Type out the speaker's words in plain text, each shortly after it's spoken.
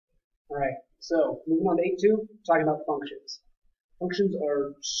All right, so moving on to 8.2, talking about functions. Functions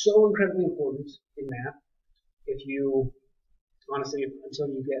are so incredibly important in math. If you, honestly,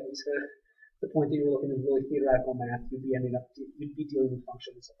 until you get to the point that you're looking at really theoretical math, you'd be dealing with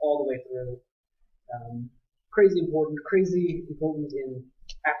functions all the way through. Crazy important in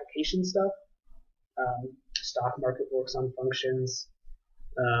application stuff. Stock market works on functions.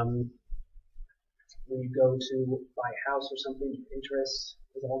 When you go to buy a house or something, interest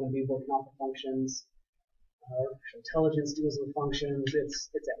is all going to be working off of functions. Artificial intelligence deals with functions. It's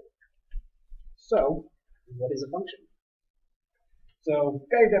everywhere. So, what is a function? So,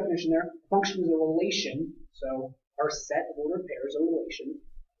 got your definition there. A function is a relation. So, our set of ordered pairs are a relation.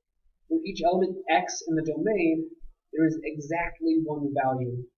 For each element x in the domain, there is exactly one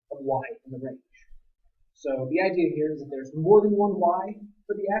value of y in the range. So the idea here is if there's more than one y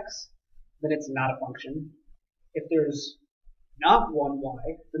for the x, then it's not a function. If there's not one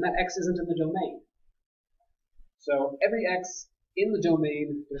y, then that x isn't in the domain. So every x in the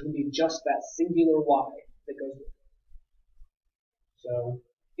domain, there's going to be just that singular y that goes with it. So,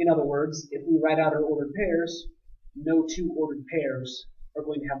 in other words, if we write out our ordered pairs, no two ordered pairs are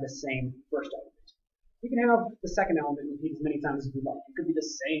going to have the same first element. We can have the second element repeat as many times as we like. It could be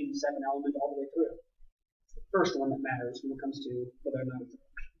the same second element all the way through. It's the first one that matters when it comes to whether or not it's a function.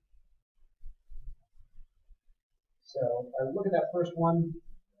 So if I look at that first one,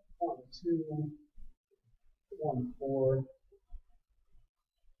 1, 2, 1, 4,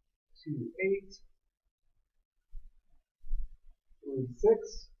 2, 8, 3,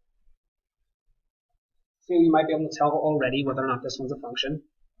 6. So you might be able to tell already whether or not this one's a function.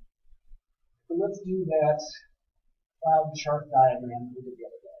 So let's do that cloud chart diagram we did the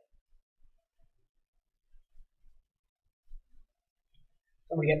other day.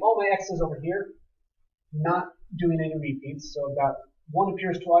 So I'm going to get all my x's over here, not doing any repeats. So I've got 1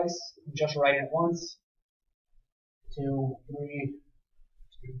 appears twice, just write it once. 2, 3,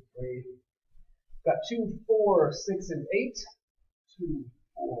 2, 3. Got 2, 4, 6, and 8. 2,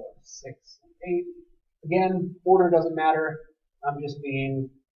 4, 6, and 8. Again, order doesn't matter. I'm just being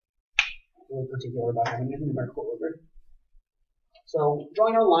really particular about having it in numerical order. So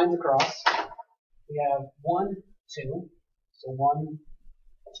drawing our lines across, we have 1, 2. So 1,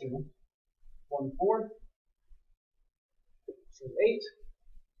 2, 1, 4, 2, 8,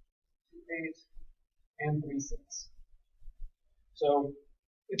 2, 8, and 3, 6. So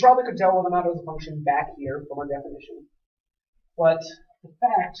you probably could tell whether or not it was a function back here from our definition. But the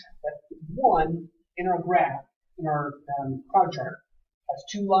fact that 1 in our graph, in our cloud chart, has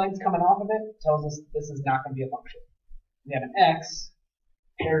 2 lines coming off of it, tells us this is not going to be a function. We have an x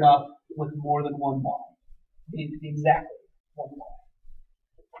paired up with more than one y. Exactly one y.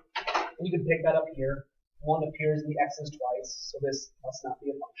 And you can pick that up here. 1 appears in the x's twice, so this must not be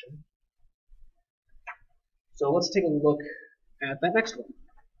a function. So let's take a look at that next one.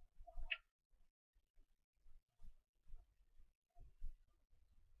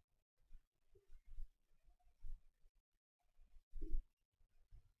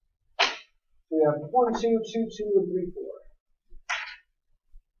 We have 1, 2, 2, 2, and 3, 4.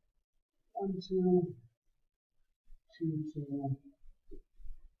 1, 2, 2, 2,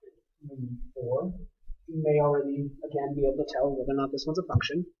 3, 4. You may already, again, be able to tell whether or not this one's a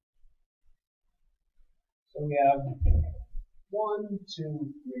function. So we have 1,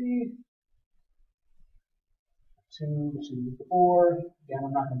 2, 3, 2, 2, 4. Again,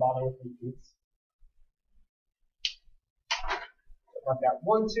 I'm not going to bother with repeats. So I've got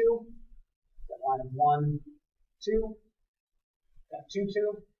 1, 2. Line of 1, 2, got 2,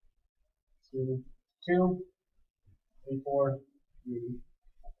 2, 2, 2, 3, 4, 3.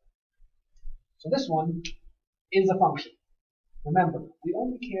 So this one is a function. Remember, we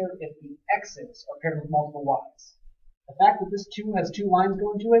only care if the x's are paired with multiple y's. The fact that this 2 has 2 lines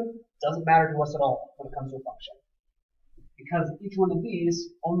going to it doesn't matter to us at all when it comes to a function. Because each one of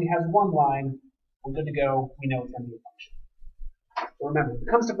these only has 1 line, we're good to go, we know it's going to be a function. So remember, when it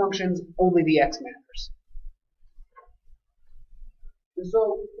comes to functions, only the x matters. And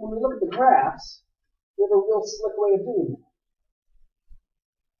so when we look at the graphs, we have a real slick way of doing that.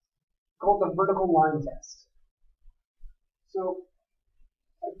 Called the vertical line test. So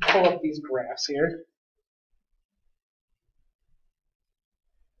I pull up these graphs here.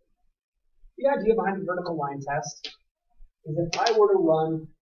 The idea behind the vertical line test is if I were to run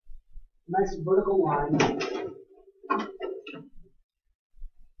a nice vertical line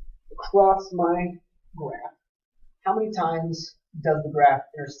across my graph, how many times does the graph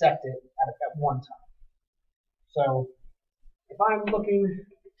intersect it at one time? So if I'm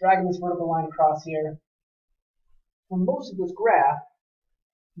dragging this vertical line across here, for most of this graph,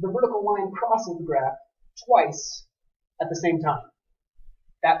 the vertical line crosses the graph twice at the same time.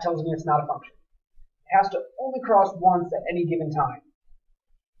 That tells me it's not a function. It has to only cross once at any given time.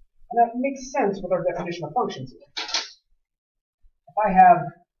 And that makes sense with our definition of functions here. If I have,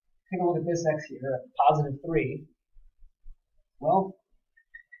 take a look at this x here, at positive 3, well,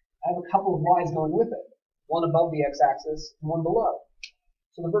 I have a couple of y's going with it. One above the x-axis and one below.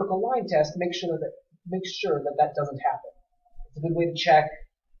 So the vertical line test makes sure that that doesn't happen. It's a good way to check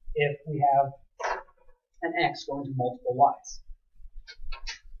if we have an x going to multiple y's.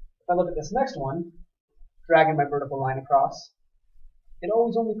 If I look at this next one, dragging my vertical line across, it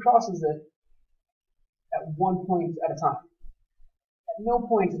always only crosses it at one point at a time. At no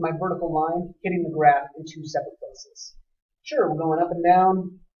point is my vertical line hitting the graph in two separate places. Sure, we're going up and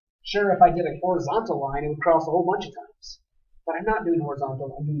down. Sure, if I did a horizontal line, it would cross a whole bunch of times. But I'm not doing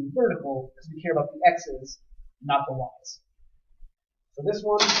horizontal, I'm doing vertical, because we care about the x's, not the y's. So this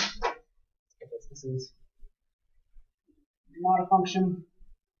one, this is not a function.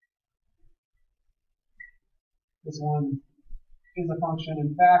 This one is a function.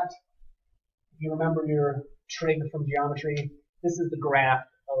 In fact, if you remember your trig from geometry, this is the graph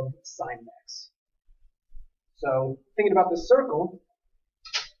of sine of x. So thinking about this circle,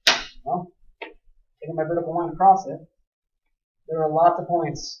 well, taking my vertical line across it, there are lots of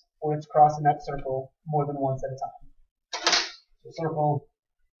points where it's crossing that circle more than once at a time. So circle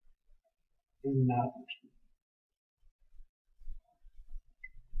is not a function.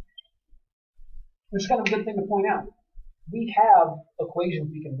 Which is kind of a good thing to point out. We have equations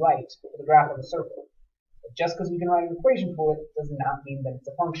we can write for the graph of a circle. But just because we can write an equation for it does not mean that it's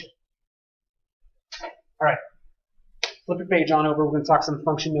a function. Alright. Flip your page on over. We're going to talk some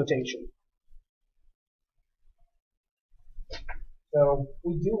function notation. So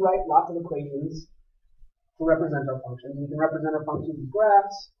we do write lots of equations to represent our functions. We can represent our functions as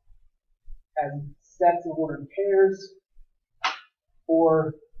graphs, as sets of ordered pairs,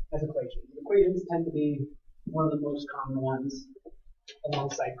 or as equations. Equations tend to be one of the most common ones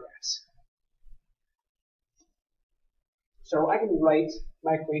alongside graphs. So I can write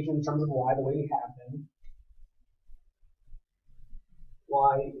my equation in terms of y the way we have them.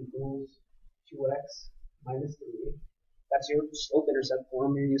 Y equals 2x minus 3. That's your slope-intercept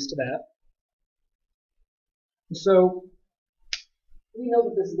form. You're used to that. So we know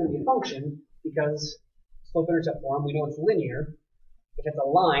that this is going to be a function because slope-intercept form, we know it's linear. If it's a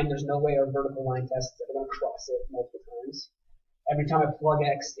line, there's no way our vertical line test is ever going to cross it multiple times. Every time I plug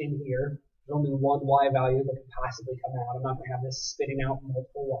x in here, there's only one y value that could possibly come out. I'm not going to have this spitting out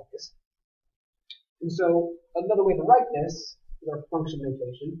multiple y's. And so another way to write this is our function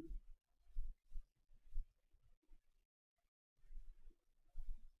notation.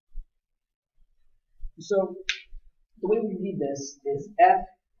 So the way we read this is f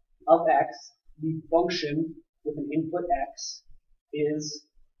of x, the function with an input x, is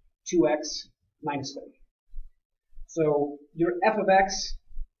 2x minus 3. So your f of x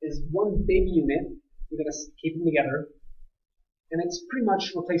is one big unit. You're going to keep them together. And it's pretty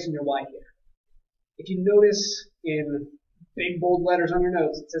much replacing your y here. If you notice in big bold letters on your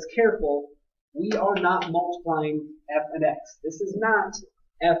notes, it says careful, we are not multiplying f and x. This is not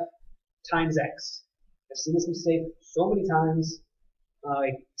f times x. I've seen this mistake so many times.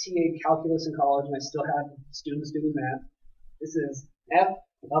 I TA calculus in college and I still had students doing that. This is f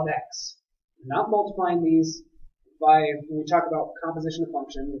of x. We're not multiplying these when we talk about composition of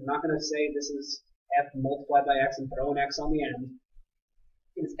functions. We're not going to say this is f multiplied by x and throw an x on the end.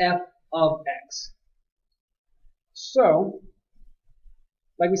 It's f of x. So,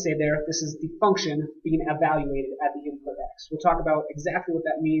 like we say there, this is the function being evaluated at the input x. We'll talk about exactly what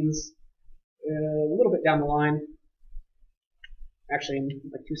that means a little bit down the line. Actually, in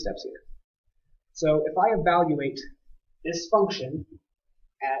like 2 steps here. So if I evaluate this function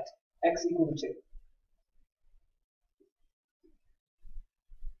at x equal to 2,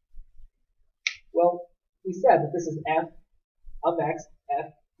 well, we said that this is f of x,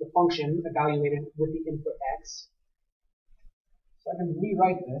 f, the function evaluated with the input x. So I can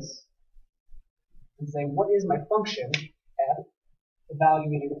rewrite this and say, what is my function f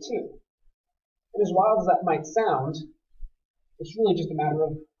evaluated at 2? And as wild as that might sound, it's really just a matter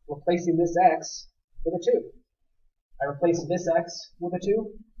of replacing this x with a 2. I replace this x with a 2,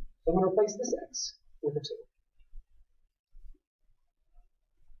 so I'm going to replace this x with a 2.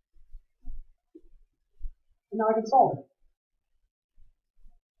 And now I can solve it.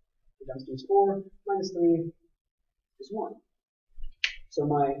 2 times 2 is 4, minus 3 is 1. So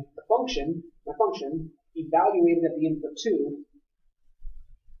my function evaluated at the input 2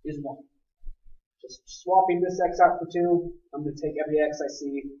 is 1. Just swapping this x out for 2, I'm going to take every x I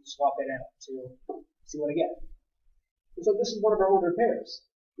see, swap it out to see what I get. And so this is one of our ordered pairs.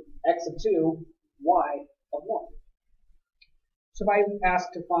 X of 2, y of 1. So if I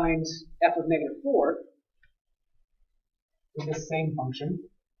ask to find f of negative 4 with this same function,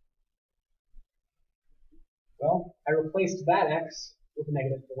 well, I replaced that x with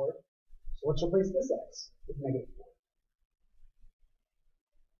negative 4. So let's replace this x with negative 4.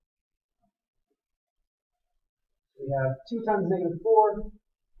 We have 2 times negative 4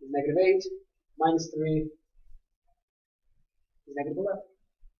 is negative 8, minus 3 is negative 11.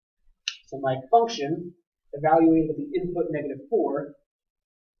 So my function, evaluated at the input negative 4,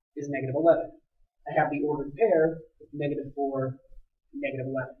 is negative 11. I have the ordered pair with negative 4, negative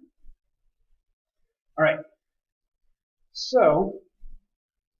 11. All right. So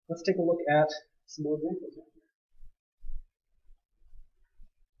let's take a look at some more examples now.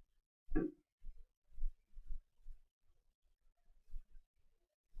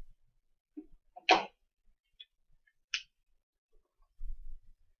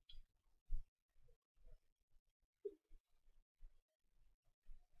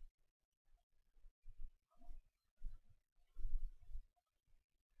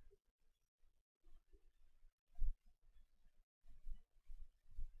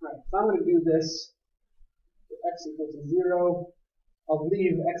 Right, so I'm going to do this with x equals to 0. I'll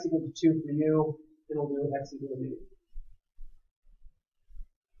leave x equal to 2 for you, and I'll do x equal to negative.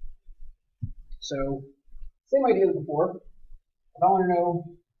 So, same idea as before. If I want to know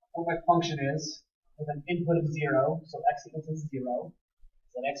what my function is with an input of 0, so x equals to 0,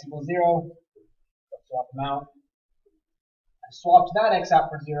 set x equals 0, swap them out. I swapped that x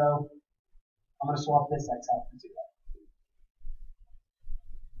out for 0. I'm going to swap this x out for 0.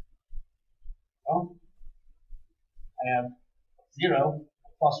 Well, I have 0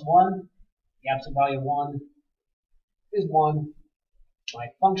 plus 1. The absolute value of 1 is 1. My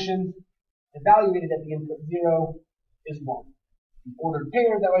function, evaluated at the input 0, is 1. The ordered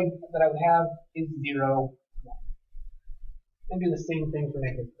pair that I would have is 0, 1. And do the same thing for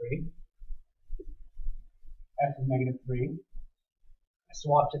negative 3. F of negative 3. I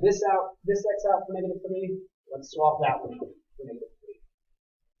swap to this x out for negative 3. Let's swap that one out for negative 3.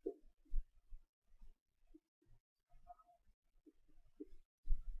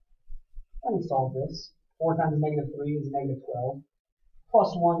 Let me solve this. 4 times negative 3 is negative 12.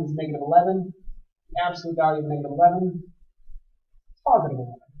 Plus 1 is negative 11. The absolute value of negative 11 is positive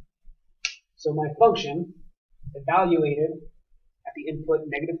 11. So my function, evaluated at the input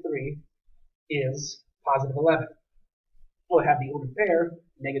negative 3, is positive 11. We'll have the ordered pair,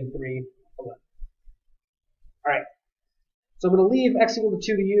 negative 3, 11. All right. So I'm going to leave x equal to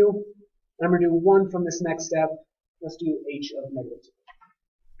 2 to you. And I'm going to do 1 from this next step. Let's do h of negative 2.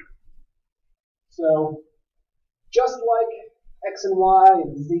 So, just like x and y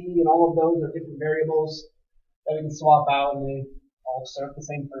and z and all of those are different variables that we can swap out and they all serve the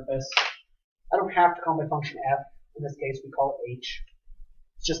same purpose. I don't have to call my function f. In this case, we call it h.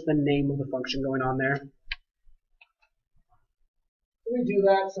 It's just the name of the function going on there. We do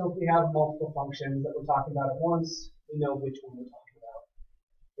that so if we have multiple functions that we're talking about at once, we know which one we're talking about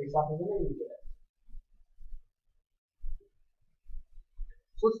based off of the name we give it.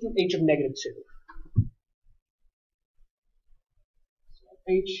 So let's do h of negative 2.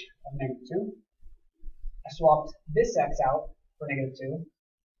 H of negative 2. I swapped this x out for negative 2.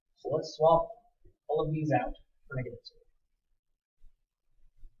 So let's swap all of these out for negative 2.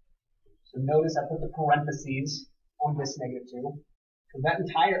 So notice I put the parentheses on this negative 2. Because that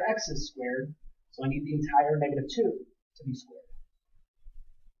entire x is squared, so I need the entire negative 2 to be squared.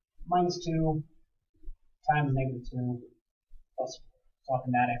 Minus 2 times negative 2 plus 4.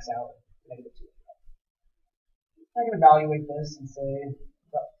 Swapping that x out, negative 2. I can evaluate this and say,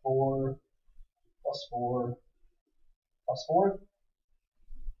 I've got 4 plus 4 plus 4.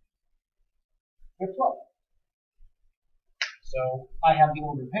 We have 12. So I have the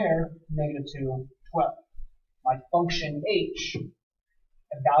ordered pair, negative 2, 12. My function h,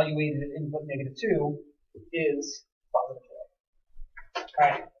 evaluated at input negative 2, is positive 12.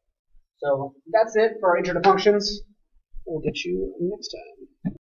 Alright, so that's it for our intro to functions. We'll get you next time.